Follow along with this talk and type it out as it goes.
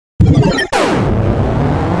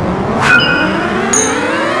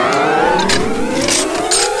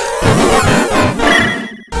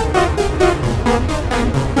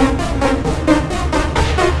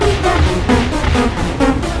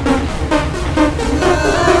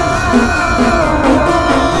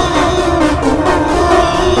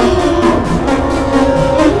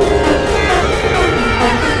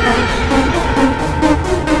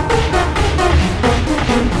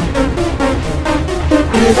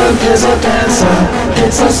Rhythm is a dancer,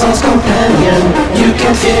 it's a song's companion. You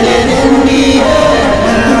can feel it in the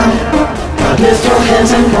air. Lift your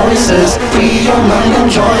hands and voices, free your mind and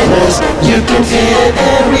join us. You can feel it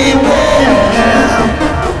everywhere.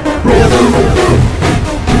 Rhythm,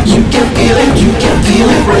 you can feel it, you can feel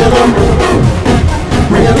it. Rhythm,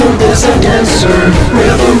 rhythm is a dancer.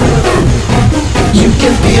 Rhythm, you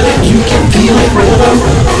can feel it, you can feel it. Rhythm,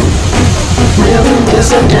 rhythm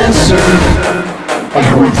is a dancer. Are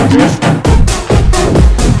you ready for this?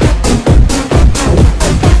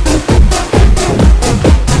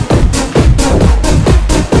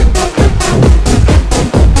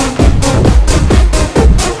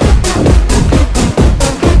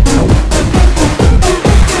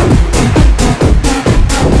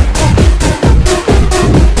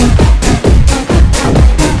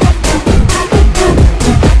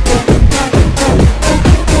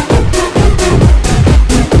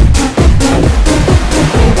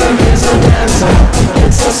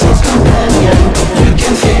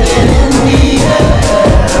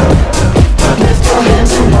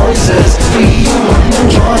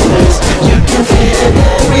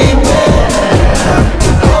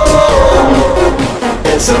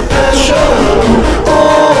 It's a passion,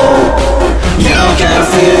 oh, you can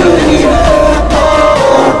feel it,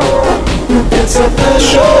 oh, it's a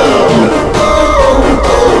passion, oh,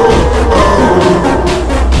 oh, oh.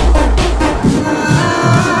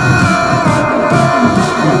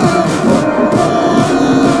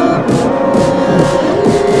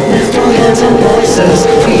 Lift your hands and voices,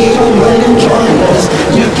 free your mind and join us.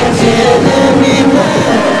 You can feel it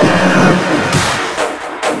everywhere.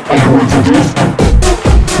 Are you ready for this?